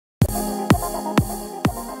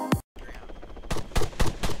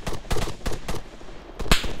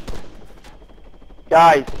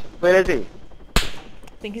Guys, where is he? I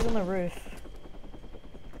think he's on the roof.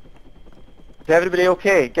 Is everybody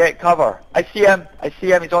okay? Get cover. I see him,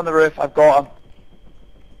 he's on the roof, I've got him.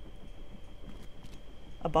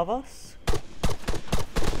 Above us?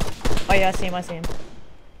 Oh yeah, I see him.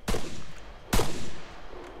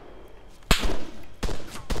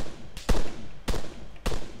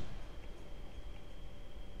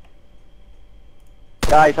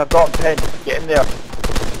 Guys, I've got him pinned. Get in there.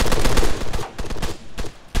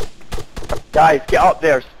 Guys, get up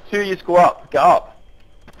there. Two of you go up. Get up.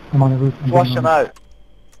 I'm on the roof. Flush him out.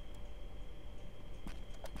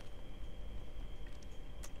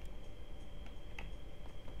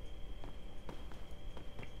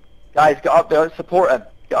 Guys, get up there. Support him.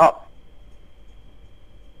 Get up.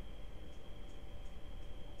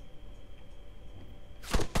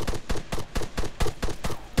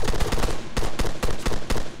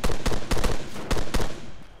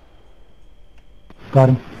 Got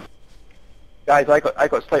him. Guys, I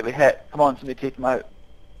got slightly hit. Come on, somebody take him out.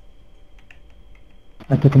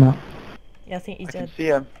 I took him out. Yeah, I think he's I dead. can see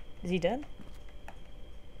him. Is he dead?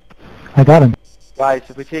 I got him. Guys,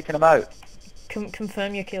 have we taken him out?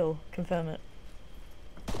 Confirm your kill. Confirm it.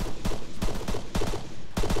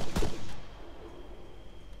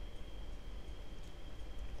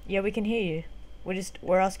 Yeah, we can hear you.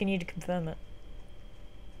 We're asking you to confirm it.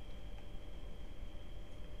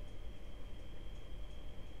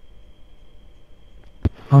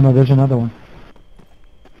 Oh no, there's another one.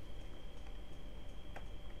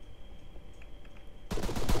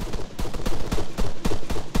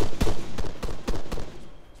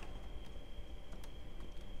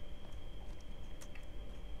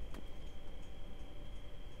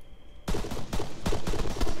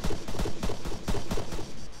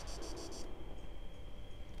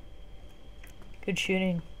 Good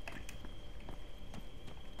shooting.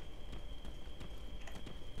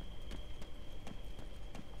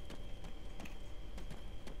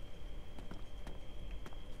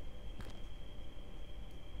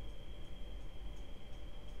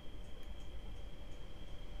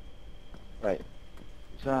 Right.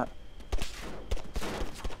 Who's that?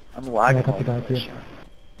 I'm lagging. I got the guy this too. shit.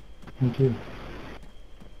 Me too.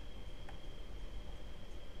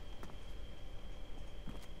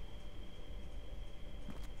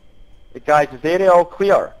 Hey guys, is the area all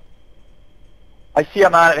clear? I see a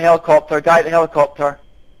man at the helicopter, guy at the helicopter.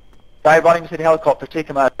 Guy running to the helicopter, take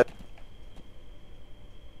him out.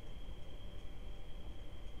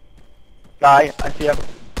 Guy, I see him.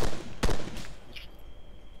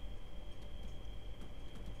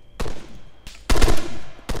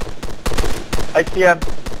 I see him.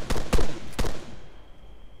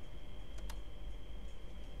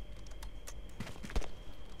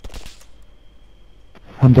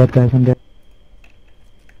 I'm dead, guys. I'm dead.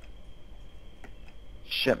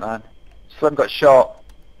 Shit, man. Slim got shot.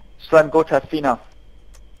 Slim, go to Athena.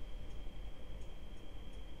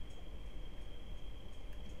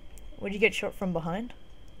 Would you get shot from behind?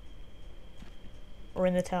 Or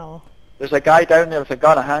in the tower? There's a guy down there with a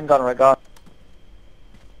gun, a handgun or a gun.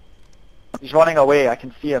 He's running away, I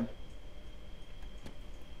can see him.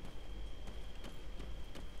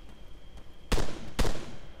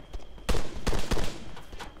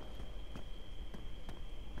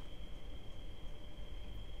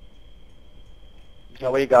 He's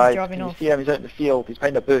away, guys. driving Can you off. see him? He's out in the field. He's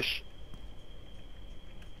behind a bush.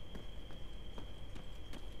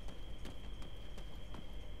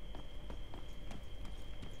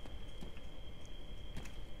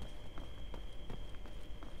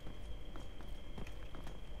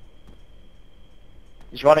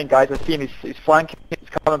 He's running, guys. I see him. He's flanking. He's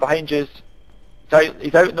coming behind you.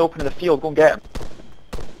 He's out in the open in the field. Go and get him.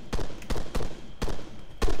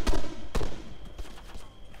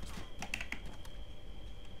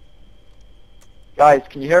 Guys,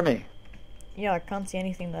 can you hear me? Yeah, I can't see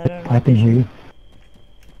anything that I don't know. I can hear you.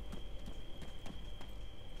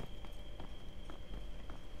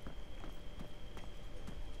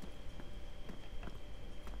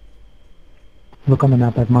 Look on the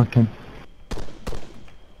map. I've marked him.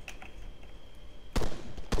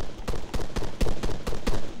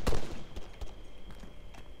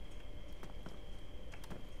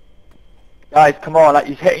 Guys, come on.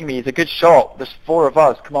 He's hitting me. He's a good shot. There's 4 of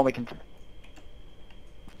us. Come on, we can...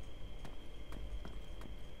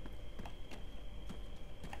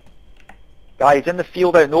 Guys, in the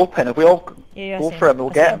field out in the open. If we all Yeah, I go see for him, we'll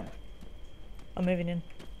I get see him. I'm moving in.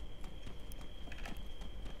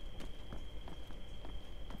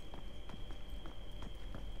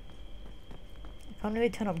 I can't really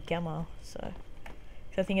turn up gamma, so...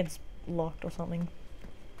 'cause I think it's locked or something.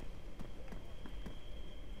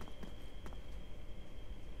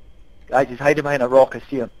 Guys, he's hiding behind a rock. I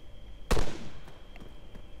see him.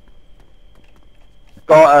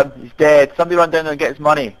 Got him. He's dead. Somebody run down there and get his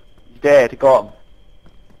money. He's dead. I got him.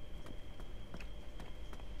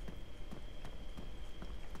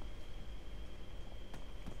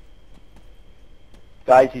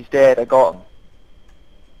 Guys, he's dead. I got him.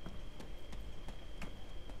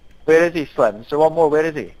 Where is he, Slim? Is there one more? Where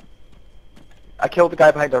is he? I killed the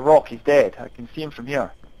guy behind the rock. He's dead. I can see him from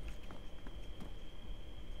here.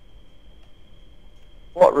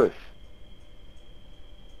 What roof?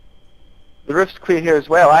 The roof's clear here as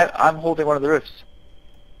well. I'm holding one of the roofs.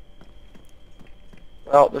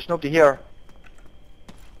 Well, there's nobody here.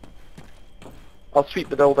 I'll sweep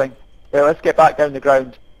the building. Yeah, let's get back down the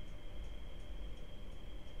ground.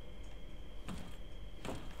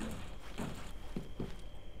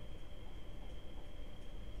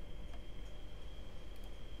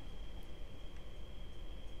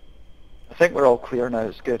 I think we're all clear now.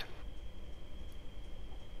 It's good.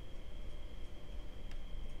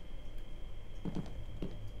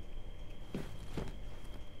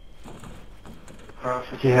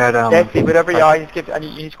 He had, Jesse, wherever you are, you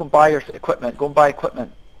need to go and buy your equipment. Go and buy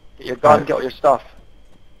equipment. Get your gun, get all your stuff.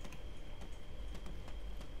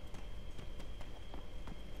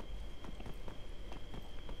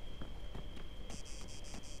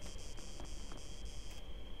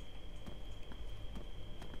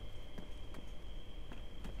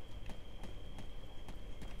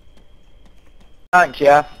 Thanks,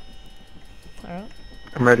 yeah. Alright.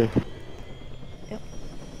 I'm ready. Yep.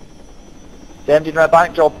 Dem, did you know a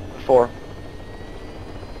bank job before?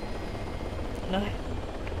 No.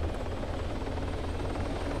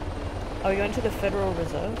 Are we going to the Federal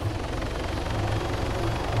Reserve?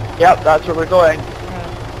 Yep, that's where we're going.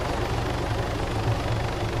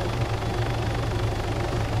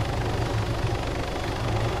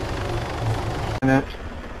 Alright.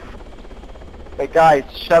 Wait, guys,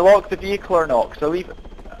 should I lock the vehicle or not? Should I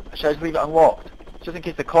just leave it unlocked? Just in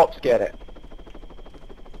case the cops get it.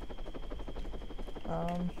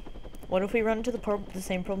 What if we run into the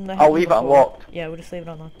same problem that I'll happened leave it before? unlocked. Yeah, we'll just leave it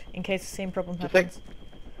unlocked in case the same problem Do you think- happens.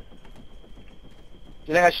 Do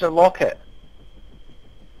you think I should lock it?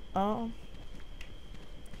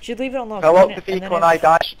 Should leave it unlocked. If I lock and the then vehicle and I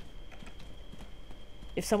dash,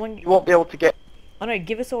 if someone, you won't be able to get... oh no,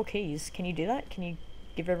 give us all keys. Can you do that? Can you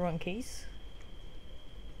give everyone keys?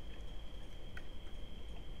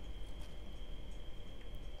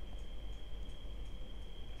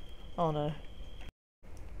 Oh no.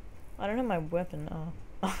 I don't have my weapon. Oh.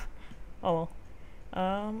 Oh well.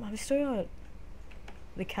 Have I still got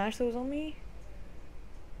the cash that was on me?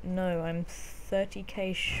 No, I'm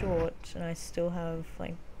 30k short and I still have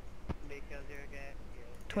like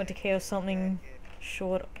 20k or something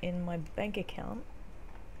short in my bank account.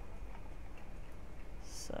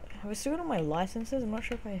 So, have I still got all my licenses? I'm not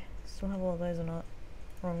sure if I still have all of those or not.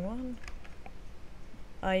 Wrong one.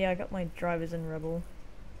 Yeah, I got my drivers in Rebel.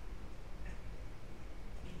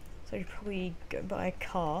 So I should probably go buy a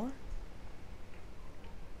car.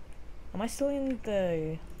 Am I still in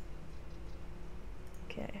the...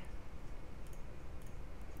 Okay.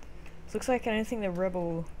 So looks like I don't think the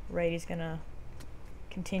Rebel raid is gonna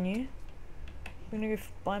continue. I'm gonna go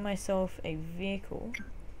buy myself a vehicle.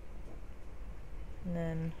 And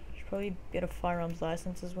then I should probably get a firearms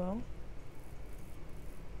license as well.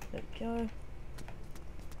 There we go.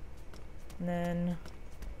 And then...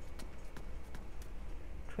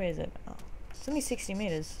 where is it? Oh, it's only 60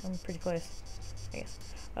 meters. I'm pretty close, I guess.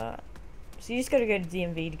 So you just gotta go to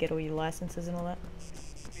DMV to get all your licenses and all that.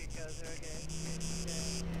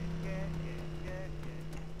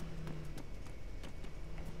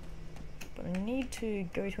 But I need to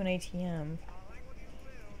go to an ATM.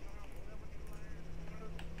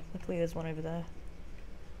 Luckily there's one over there.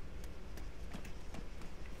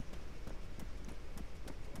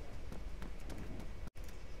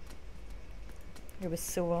 It was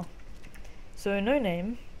Silver. So No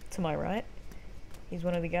Name, to my right, he's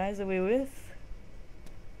one of the guys that we're with.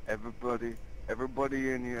 Everybody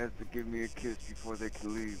in here has to give me a kiss before they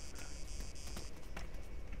can leave.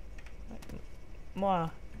 Moi,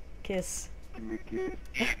 kiss. Give me a kiss.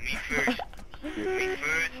 Me first. Me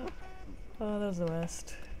first. Oh, that was the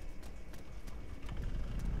worst.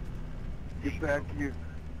 Get back here.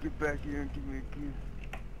 Get back here and give me a kiss.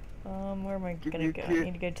 Where am I Give gonna me a go? I kiss.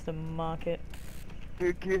 need to go to the market, Give me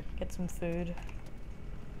a kiss. get some food.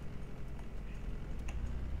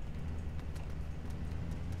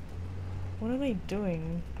 What are they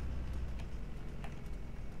doing?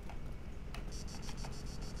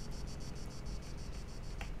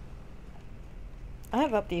 I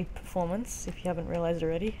have up the performance, if you haven't realized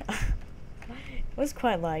already. It was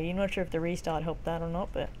quite laggy. I'm not sure if the restart helped that or not,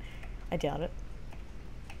 but I doubt it.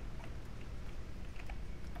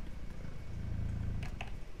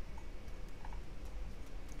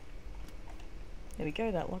 There we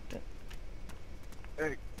go, that locked it.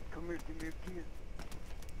 Hey, come here, give me a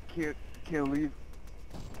key. Can't leave.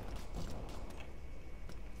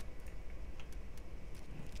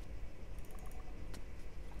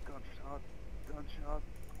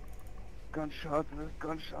 Gunshots, there's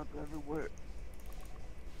gunshots everywhere.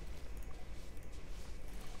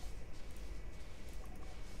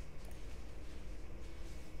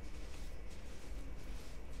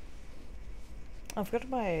 I forgot to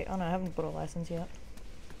buy. Oh no, I haven't bought a license yet.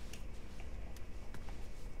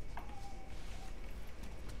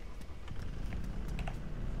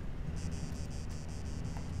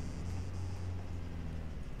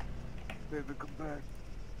 Baby, come back.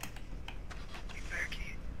 Get back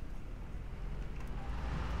here.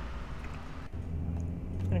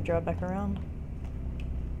 I'm gonna drive back around.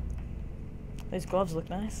 Those gloves look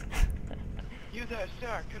nice. You there,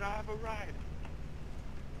 sir? Can I have a ride?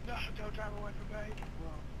 No, don't drive away from me.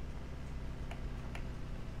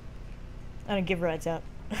 I don't give rides out.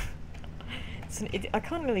 I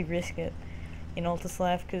can't really risk it in Altis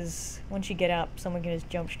Life because once you get out, someone can just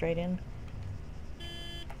jump straight in.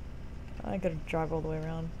 I gotta drive all the way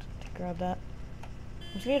around to grab that.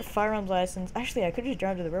 I'm just gonna get a firearms license. Actually, I could just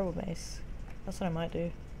drive to the rebel base. That's what I might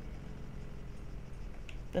do.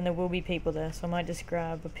 Then there will be people there, so I might just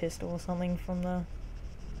grab a pistol or something from the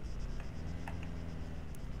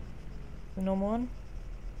normal one.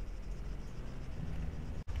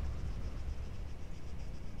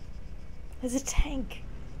 There's a tank!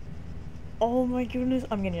 Oh my goodness,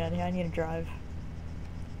 I'm getting out of here, I need to drive.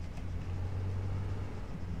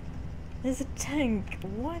 There's a tank,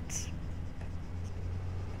 what?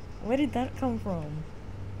 Where did that come from?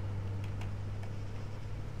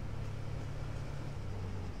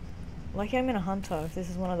 Lucky I'm in a Hunter, if this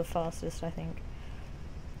is one of the fastest, I think.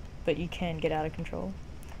 But you can get out of control.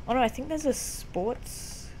 Oh no, I think there's a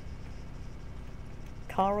sports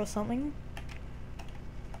car or something.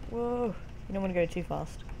 Whoa, you don't want to go too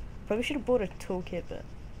fast. Probably should have bought a toolkit, but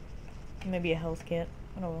maybe a health kit.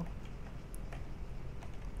 Oh well.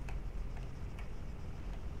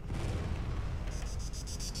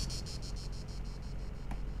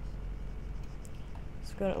 So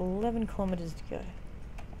we've got 11 kilometers to go.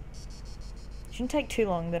 Shouldn't take too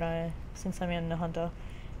long that since I'm in a Hunter,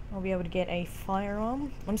 I'll be able to get a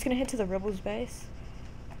firearm. I'm just gonna head to the Rebels base.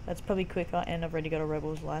 That's probably quicker, and I've already got a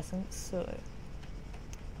Rebels license, so.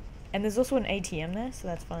 And there's also an ATM there, so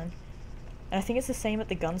that's fine. And I think it's the same at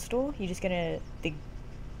the gun store. You just get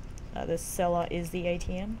the seller is the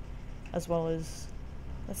ATM, as well as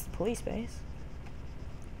that's the police base.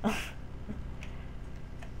 Oh,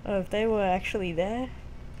 if they were actually there,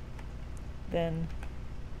 then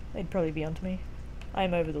they'd probably be onto me.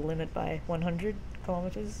 I'm over the limit by 100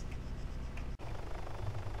 kilometers.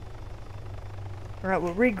 Alright,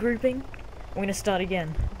 we're regrouping. We're gonna start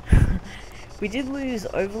again. We did lose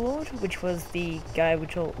Overlord, which was the guy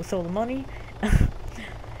with all the money.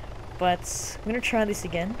 But I'm gonna try this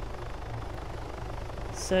again.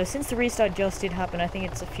 So since the restart just did happen, I think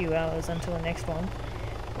it's a few hours until the next one.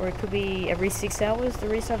 Or it could be every 6 hours the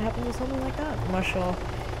restart happens or something like that. I'm not sure.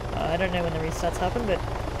 I don't know when the restarts happen, but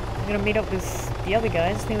I'm gonna meet up with the other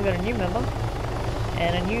guys. I think we've got a new member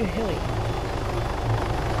and a new heli.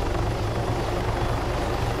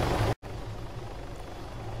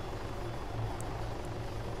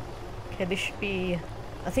 Okay, this should be.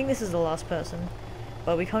 I think this is the last person,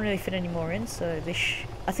 but we can't really fit any more in. So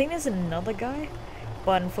I think there's another guy,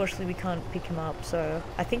 but unfortunately we can't pick him up. So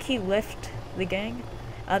I think he left the gang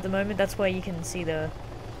at the moment. That's why you can see the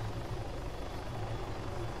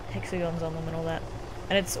hexagons on them and all that.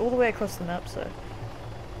 And it's all the way across the map, so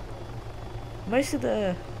most of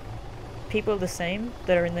the people are the same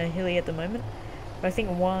that are in the heli at the moment, but I think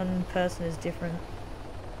one person is different.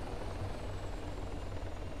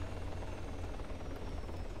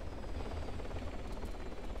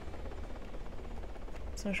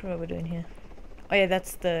 So I'm not sure what we're doing here. Oh yeah,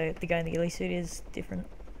 that's the guy in the ghillie suit is different.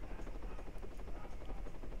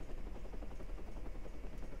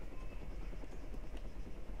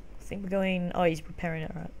 I think we're going. Oh, he's preparing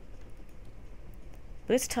it, right?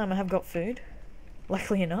 But this time I have got food,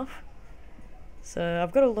 luckily enough. So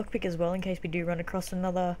I've got a lockpick as well in case we do run across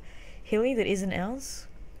another heli that isn't ours.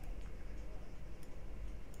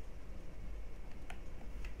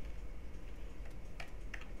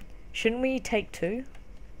 Shouldn't we take two?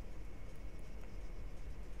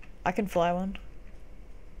 I can fly one.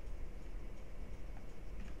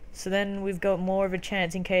 So then we've got more of a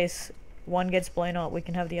chance in case one gets blown up, we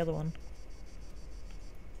can have the other one.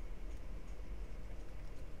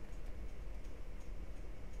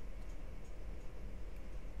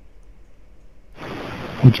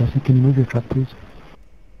 Hey Jesse, can you move your truck, please?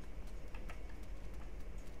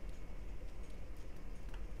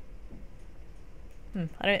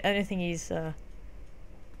 I don't think he's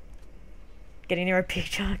getting the right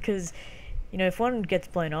picture, because you know, if one gets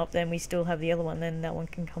blown up, then we still have the other one. Then that one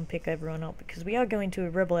can come pick everyone up, because we are going to a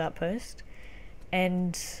rebel outpost,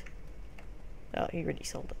 and oh, he already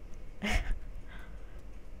sold it. I'm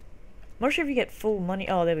not sure if you get full money.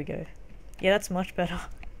 Oh, there we go. Yeah, that's much better.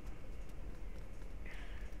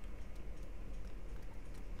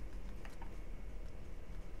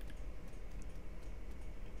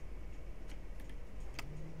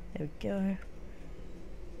 There we go.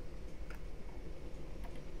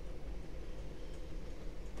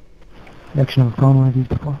 You actually never flown one of these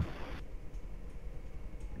before?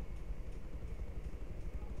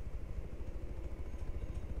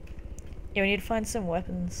 Yeah, we need to find some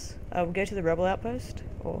weapons. We'll go to the rebel outpost,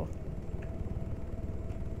 or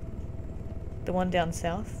the one down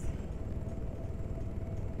south.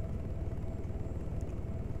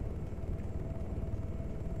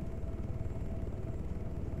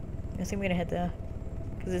 I think we're gonna head there,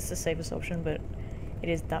 because it's the safest option, but it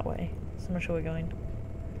is that way, so I'm not sure we're going.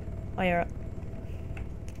 Oh yeah, right.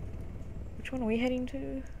 Which one are we heading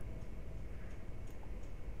to?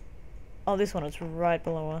 Oh, this one is right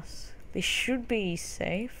below us. They should be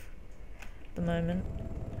safe at the moment.